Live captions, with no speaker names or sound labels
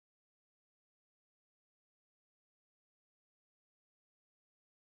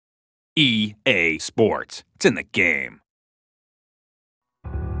EA Sports. It's in the game.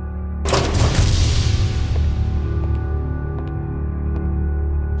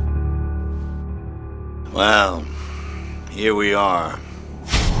 Well, here we are.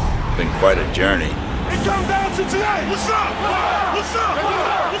 It's been quite a journey. It comes down to today. What's up? What's up?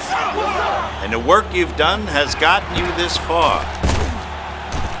 What's up? What's up? And the work you've done has gotten you this far.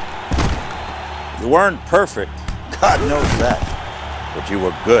 You weren't perfect, God knows that. But you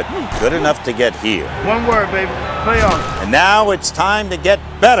were good. Good enough to get here. One word, baby. Play on. And now it's time to get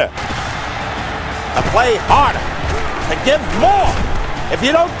better. To play harder. To give more. If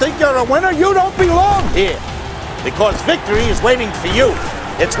you don't think you're a winner, you don't belong here. Because victory is waiting for you.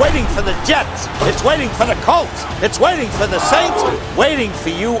 It's waiting for the Jets. It's waiting for the Colts. It's waiting for the Saints. Waiting for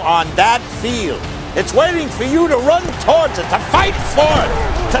you on that field. It's waiting for you to run towards it, to fight for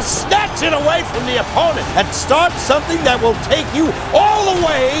it, to snatch it away from the opponent and start something that will take you all the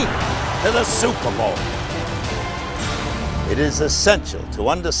way to the Super Bowl. It is essential to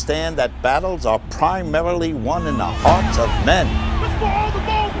understand that battles are primarily won in the hearts of men. That's for all the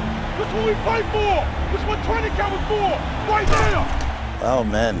moments. That's what we fight for. That's what training camp is for. Right now. Well,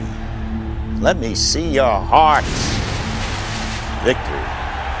 men, let me see your hearts. Victory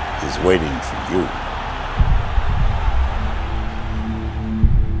is waiting for you.